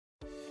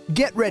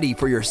Get ready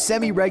for your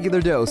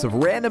semi-regular dose of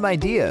random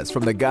ideas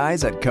from the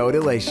guys at Code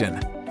Elation.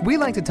 We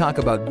like to talk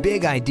about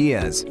big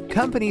ideas,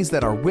 companies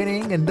that are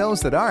winning and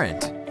those that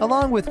aren't,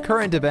 along with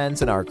current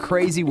events in our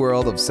crazy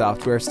world of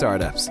software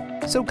startups.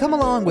 So come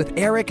along with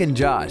Eric and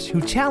Josh,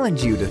 who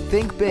challenge you to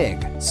think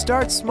big,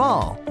 start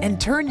small, and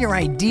turn your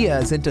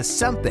ideas into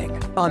something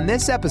on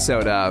this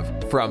episode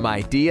of From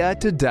Idea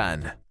to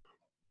Done.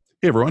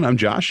 Hey everyone, I'm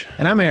Josh.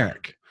 And I'm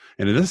Eric.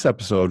 And in this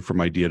episode, From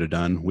Idea to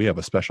Done, we have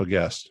a special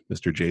guest,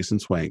 Mr. Jason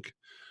Swank.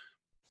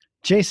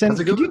 Jason,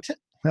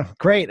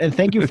 great, and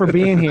thank you for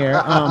being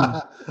here.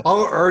 I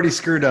already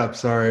screwed up,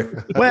 sorry.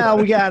 Well,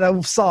 we got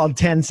a solid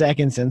 10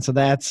 seconds in, so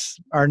that's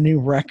our new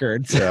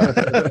record. Yeah.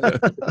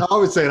 I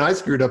was saying I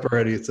screwed up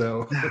already,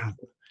 so.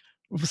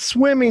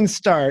 Swimming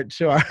start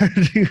to our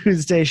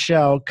Tuesday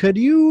show. Could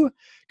you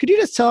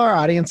just tell our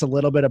audience a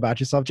little bit about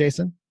yourself,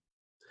 Jason?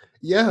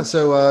 Yeah,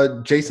 so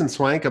Jason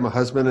Swank, I'm a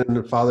husband and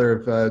a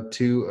father of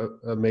two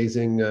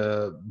amazing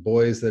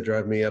boys that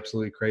drive me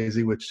absolutely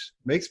crazy, which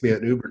makes me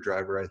an Uber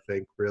driver, I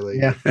think, really.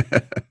 Yeah.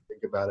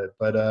 Think about it.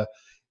 But,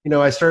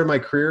 I started my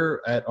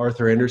career at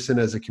Arthur Andersen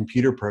as a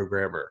computer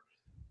programmer,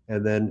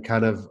 and then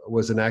kind of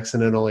was an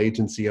accidental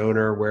agency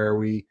owner where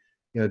we,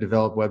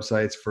 developed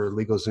websites for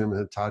LegalZoom,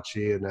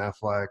 Hitachi, and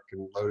Aflac,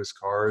 and Lotus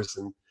Cars,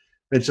 and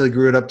eventually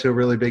grew it up to a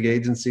really big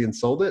agency and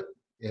sold it.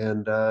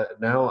 And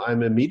now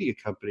I'm a media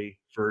company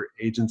for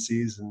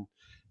agencies and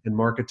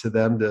market to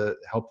them to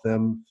help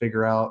them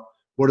figure out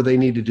what do they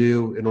need to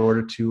do in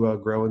order to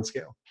grow and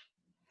scale.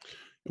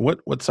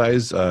 What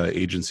size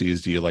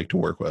agencies do you like to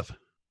work with?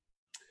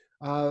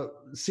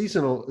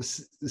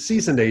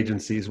 Seasoned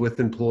agencies with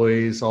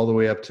employees all the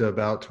way up to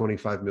about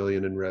 25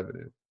 million in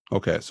revenue.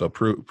 Okay, so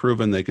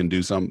proven they can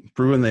do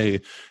proven they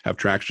have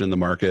traction in the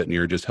market, and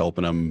you're just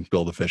helping them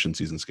build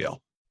efficiencies and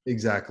scale.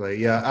 Exactly.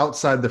 Yeah.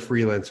 Outside the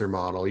freelancer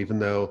model, even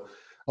though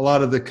a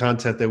lot of the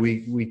content that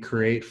we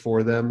create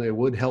for them, it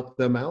would help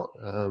them out.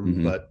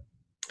 But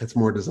it's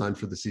more designed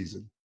for the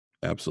season.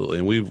 Absolutely.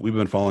 And we've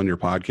been following your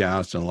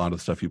podcast and a lot of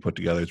the stuff you put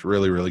together. It's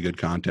really, really good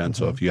content.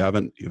 So if you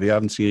haven't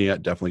seen it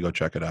yet, definitely go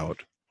check it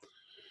out.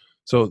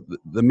 So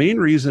the main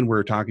reason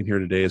we're talking here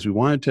today is we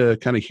wanted to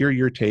kind of hear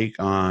your take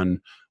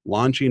on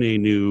launching a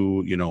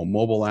new,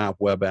 mobile app,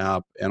 web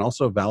app, and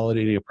also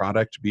validating a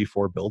product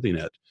before building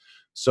it.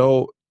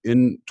 So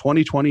in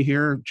 2020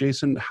 here,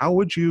 Jason, how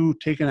would you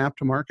take an app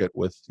to market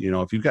with,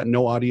 if you've got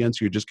no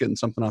audience, you're just getting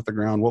something off the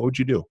ground, what would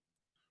you do?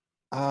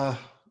 Well,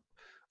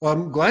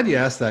 I'm glad you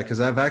asked that, because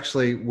I've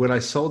actually, when I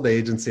sold the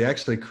agency, I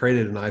actually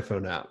created an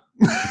iPhone app.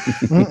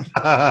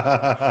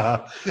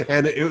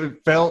 And it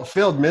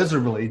failed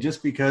miserably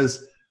just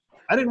because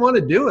I didn't want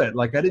to do it.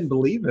 Like, I didn't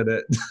believe in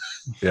it.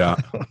 Yeah.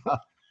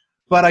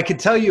 But I could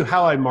tell you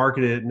how I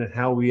marketed it and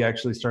how we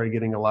actually started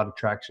getting a lot of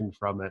traction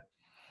from it.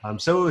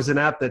 So it was an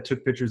app that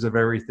took pictures of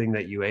everything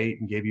that you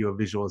ate and gave you a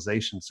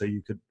visualization so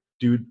you could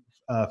do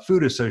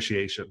food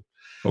association.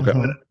 Okay.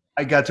 But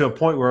I got to a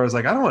point where I was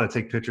like, I don't want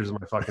to take pictures of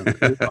my fucking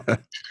food.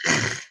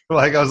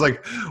 Like, I was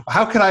like,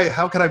 how could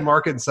I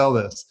market and sell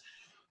this?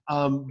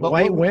 But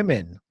White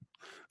women.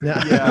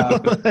 Yeah,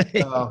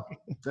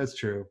 that's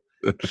true.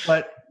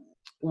 But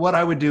what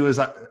I would do is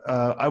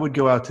I would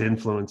go out to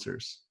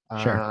influencers.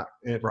 Sure.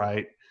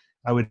 Right.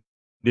 I would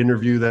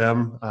interview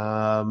them,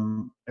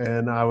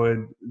 and I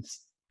would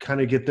kind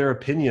of get their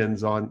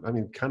opinions on,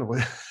 kind of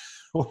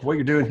what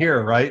you're doing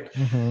here, right?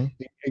 And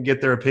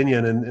get their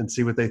opinion and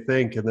see what they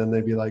think. And then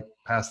they'd be like,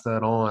 pass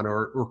that on,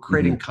 or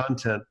creating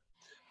content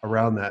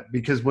around that.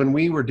 Because when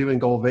we were doing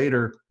Goal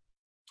Vader,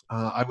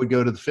 I would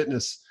go to the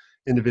fitness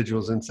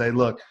individuals and say,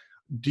 look,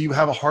 do you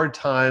have a hard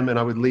time? And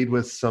I would lead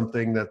with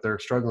something that they're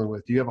struggling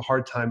with. Do you have a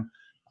hard time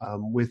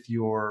with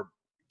your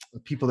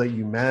people that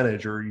you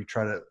manage, or you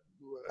try to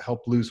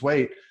help lose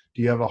weight?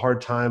 Do you have a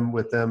hard time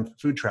with them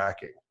food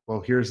tracking? Well,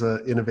 here's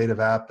an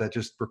innovative app that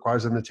just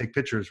requires them to take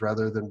pictures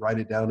rather than write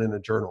it down in a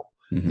journal.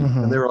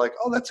 And they were like,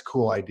 oh, that's a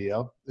cool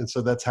idea. And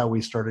so that's how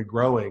we started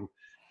growing.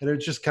 And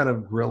it's just kind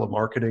of guerrilla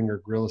marketing or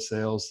guerrilla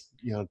sales,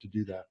 to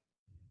do that.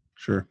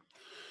 Sure.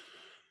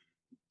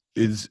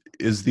 Has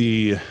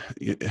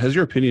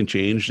your opinion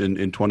changed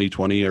in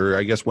 2020, or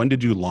I guess when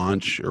did you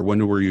launch, or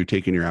when were you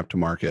taking your app to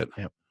market?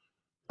 Yep.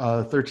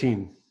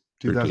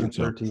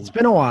 2013. It's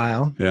been a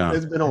while. Yeah.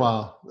 It's been a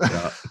while.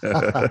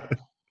 Yeah.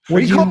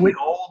 Would you call me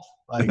old?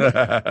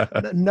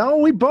 Like, no,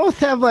 we both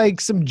have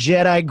like some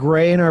Jedi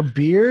gray in our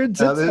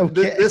beards. It's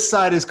okay. This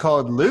side is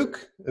called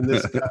Luke, and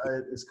this guy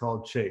is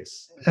called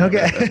Chase.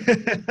 Okay.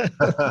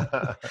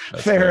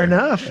 Fair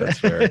enough. That's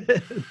fair.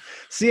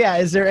 So yeah,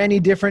 is there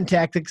any different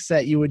tactics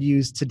that you would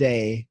use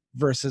today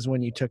versus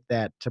when you took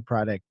that to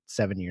product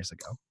 7 years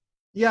ago?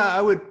 Yeah,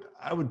 I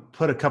would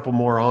put a couple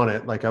more on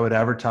it. Like, I would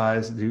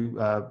advertise, do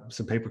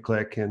some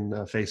pay-per-click in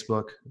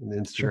Facebook and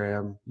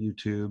Instagram,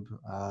 YouTube.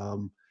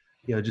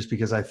 Just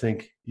because I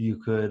think you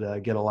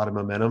could get a lot of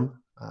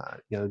momentum,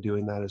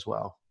 doing that as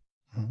well.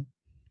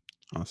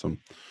 Awesome.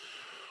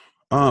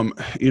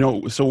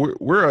 So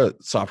we're a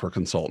software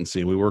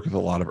consultancy. We work with a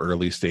lot of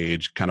early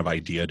stage kind of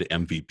idea to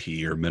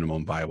MVP or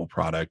minimum viable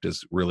product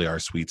is really our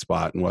sweet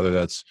spot. And whether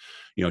that's,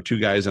 two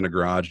guys in a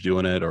garage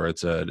doing it, or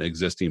it's an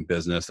existing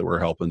business that we're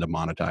helping to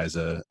monetize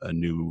a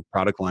new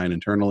product line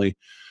internally,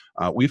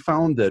 we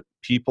found that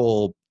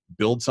people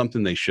build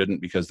something they shouldn't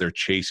because they're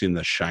chasing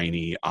the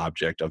shiny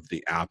object of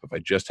the app. If I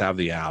just have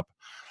the app,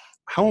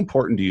 how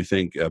important do you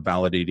think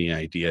validating an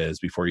idea is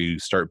before you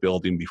start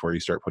building, before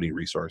you start putting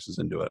resources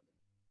into it?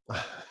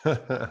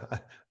 I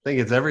think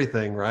it's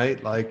everything,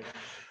 right? Like,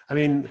 I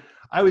mean,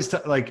 I always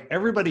like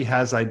everybody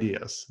has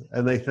ideas,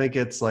 and they think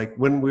it's like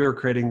when we were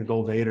creating the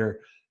Gold Vader,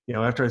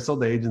 after I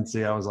sold the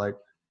agency, I was like,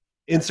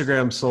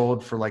 Instagram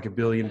sold for like $1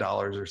 billion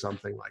or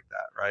something like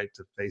that, right?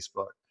 To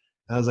Facebook.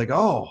 And I was like,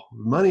 oh,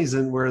 money's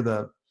in where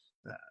the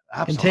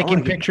apps and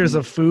taking pictures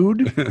of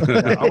food.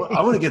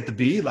 I want to get the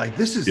B. Like,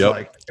 this is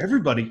like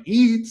everybody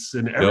eats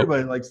and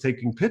everybody likes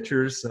taking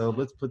pictures. So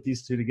let's put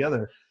these two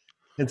together.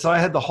 And so I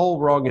had the whole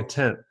wrong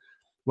intent.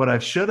 What I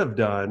should have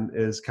done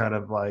is kind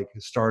of like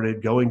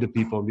started going to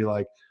people and be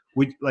like,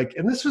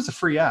 and this was a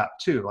free app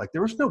too. Like,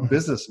 there was no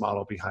business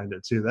model behind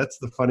it too. That's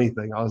the funny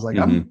thing. I was like,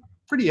 I'm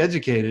pretty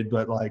educated,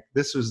 but like,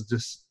 this was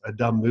just a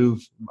dumb move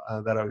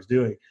that I was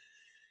doing.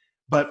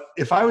 But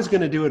if I was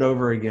going to do it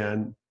over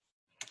again,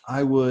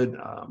 I would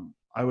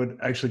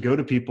actually go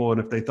to people, and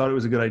if they thought it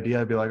was a good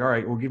idea, I'd be like, all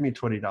right, well, give me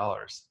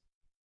 $20,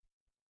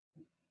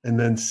 and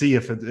then see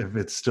if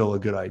it's still a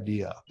good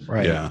idea.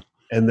 Right. Yeah.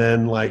 And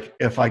then, like,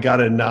 if I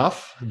got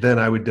enough, then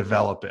I would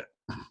develop it.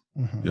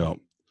 Mm-hmm. Yep.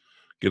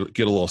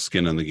 Get a little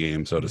skin in the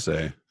game, so to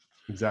say.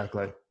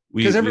 Exactly.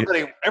 Because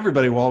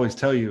everybody will always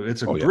tell you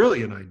it's a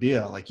brilliant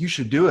idea. Like, you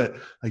should do it.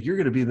 Like, you're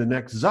going to be the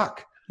next Zuck.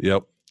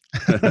 Yep.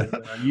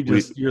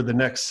 You're the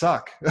next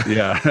suck.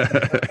 Yeah.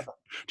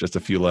 Just a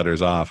few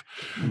letters off.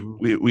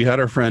 We had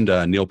our friend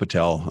Neil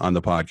Patel on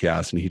the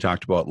podcast, and he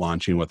talked about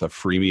launching with a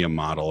freemium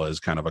model as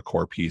kind of a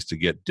core piece to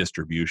get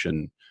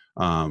distribution.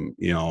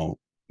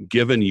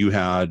 Given you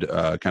had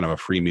kind of a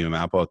freemium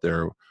app out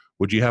there,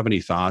 would you have any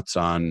thoughts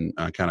on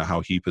kind of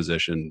how he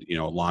positioned,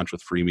 launch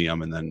with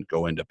freemium and then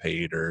go into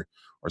paid or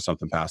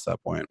something past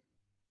that point?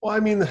 Well,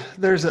 I mean,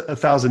 there's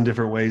 1,000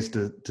 different ways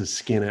to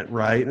skin it,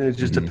 right? And it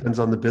just depends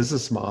on the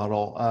business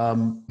model.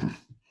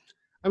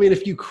 I mean,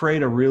 if you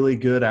create a really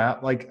good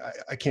app, like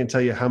I can't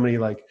tell you how many,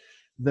 like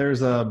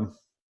there's an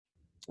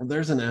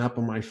app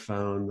on my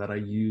phone that I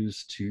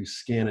use to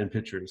scan in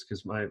pictures,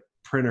 because my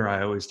printer,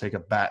 I always take a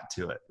bat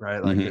to it,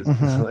 right? Like,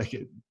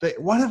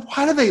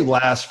 why do they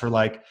last for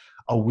like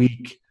a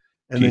week,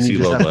 and then you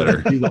just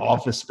have to do the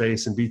Office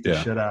Space and beat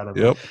the shit out of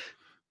it?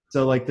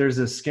 So like, there's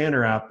a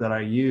scanner app that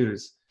I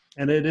use,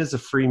 and it is a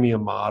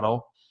freemium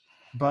model,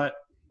 but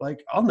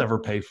like, I'll never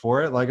pay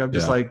for it. Like, I'm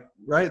just like,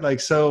 right? Like,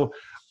 so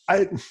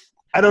I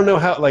don't know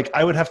how, like,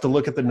 I would have to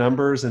look at the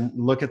numbers and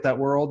look at that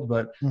world,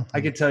 but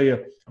I can tell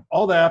you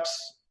all the apps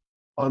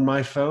on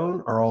my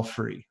phone are all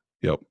free.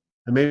 Yep.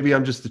 And maybe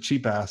I'm just a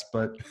cheap ass,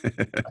 but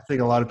I think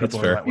a lot of people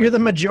are that way. You're the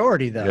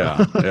majority, though.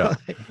 Yeah.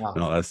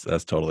 No,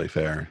 that's totally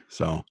fair.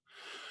 So,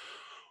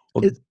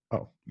 go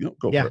for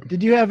it.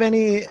 Did you have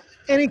any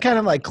kind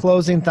of like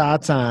closing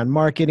thoughts on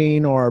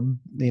marketing or,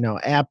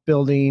 app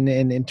building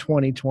in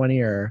 2020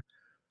 or?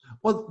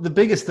 Well, the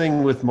biggest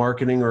thing with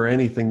marketing or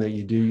anything that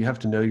you do, you have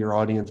to know your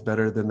audience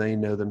better than they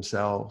know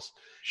themselves.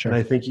 Sure. And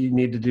I think you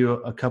need to do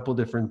a couple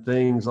different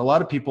things. A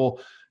lot of people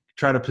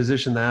try to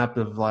position the app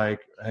of like,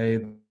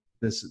 hey,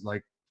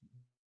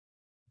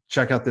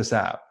 check out this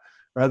app,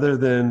 rather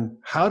than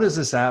how does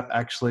this app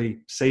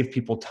actually save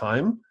people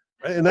time?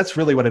 Right? And that's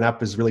really what an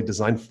app is really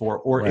designed for,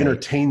 or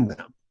entertain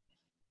them.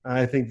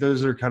 I think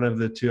those are kind of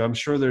the two. I'm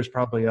sure there's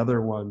probably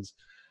other ones,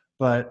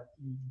 but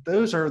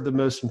those are the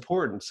most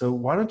important. So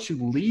why don't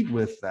you lead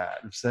with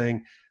that of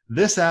saying,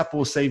 this app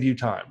will save you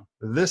time.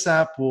 This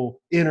app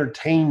will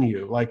entertain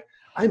you. Like,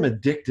 I'm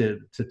addicted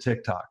to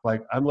TikTok.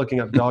 Like, I'm looking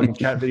up dog and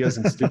cat videos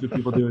and stupid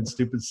people doing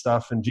stupid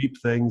stuff and Jeep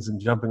things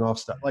and jumping off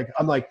stuff. Like,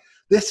 I'm like,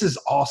 this is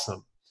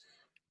awesome.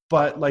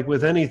 But like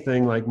with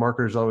anything, like,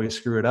 marketers always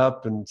screw it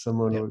up, and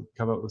someone would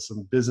come up with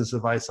some business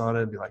advice on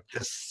it and be like,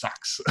 this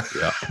sucks.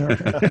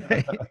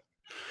 Yeah.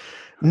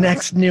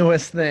 Next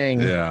newest thing.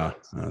 Yeah.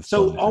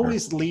 So totally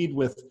always lead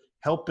with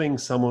helping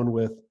someone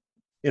with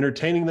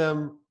entertaining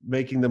them,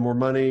 making them more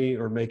money,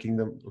 or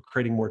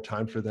creating more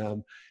time for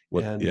them.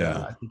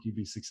 I think you'd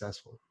be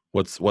successful.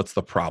 What's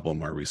the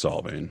problem are we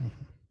solving?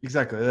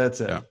 Exactly.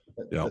 That's it.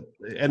 Yeah.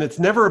 And it's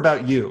never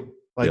about you.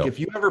 Like, if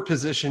you ever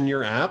position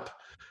your app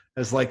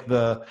as like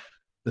the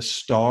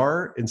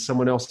star in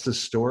someone else's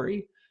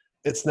story,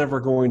 it's never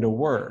going to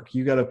work.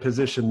 You got to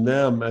position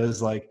them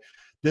as like,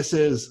 this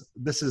is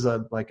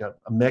a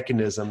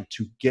mechanism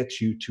to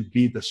get you to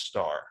be the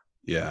star.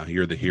 Yeah.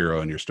 You're the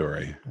hero in your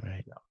story.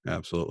 Right. Yeah,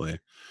 absolutely.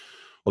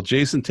 Well,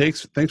 Jason,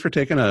 thanks for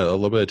taking a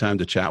little bit of time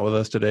to chat with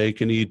us today.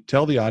 Can you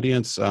tell the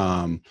audience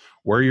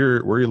where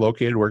you're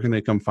located? Where can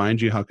they come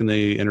find you? How can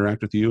they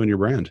interact with you and your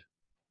brand?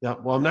 Yeah,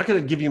 well, I'm not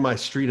going to give you my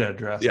street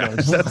address. Yeah, No,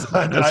 that's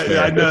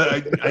fair.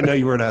 I know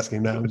you weren't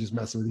asking that. I'm just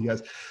messing with you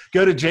guys.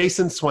 Go to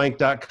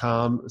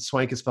jasonswank.com.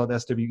 Swank is spelled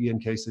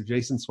SWENK, so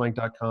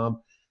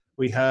jasonswank.com.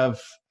 We have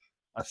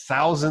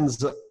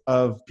thousands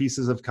of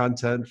pieces of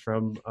content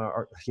from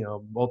our,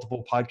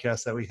 multiple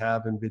podcasts that we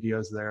have and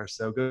videos there.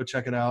 So go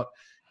check it out,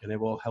 and it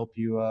will help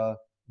you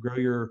grow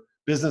your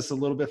business a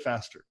little bit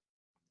faster.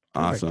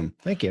 Awesome.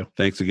 Thank you.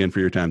 Thanks again for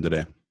your time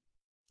today.